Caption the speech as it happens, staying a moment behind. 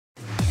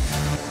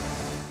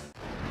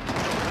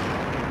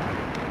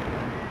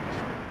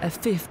A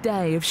fifth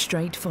day of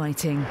straight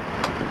fighting.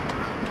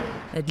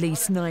 At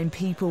least 9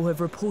 people have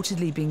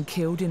reportedly been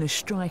killed in a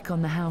strike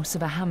on the house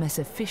of a Hamas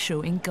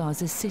official in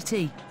Gaza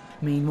City.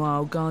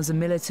 Meanwhile, Gaza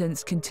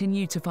militants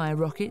continue to fire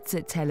rockets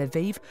at Tel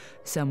Aviv.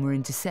 Some were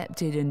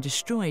intercepted and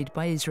destroyed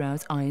by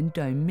Israel's Iron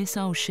Dome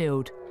missile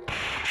shield.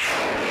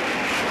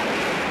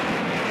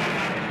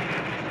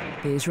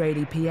 The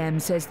Israeli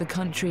PM says the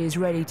country is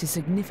ready to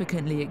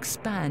significantly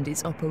expand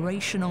its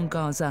operation on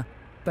Gaza.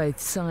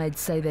 Both sides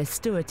say they're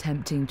still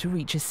attempting to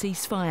reach a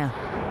ceasefire.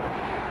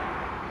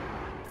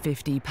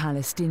 50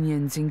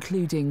 Palestinians,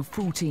 including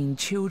 14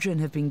 children,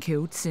 have been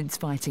killed since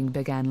fighting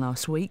began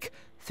last week.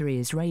 3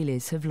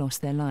 Israelis have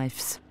lost their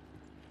lives.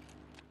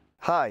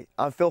 Hi,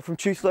 I'm Phil from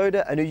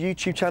Truthloader, a new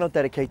YouTube channel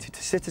dedicated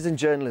to citizen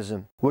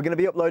journalism. We're going to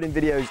be uploading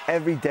videos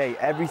every day,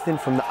 everything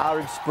from the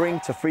Arab Spring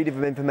to freedom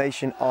of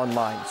information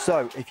online.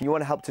 So if you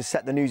want to help to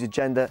set the news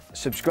agenda,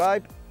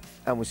 subscribe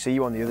and we'll see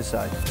you on the other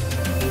side.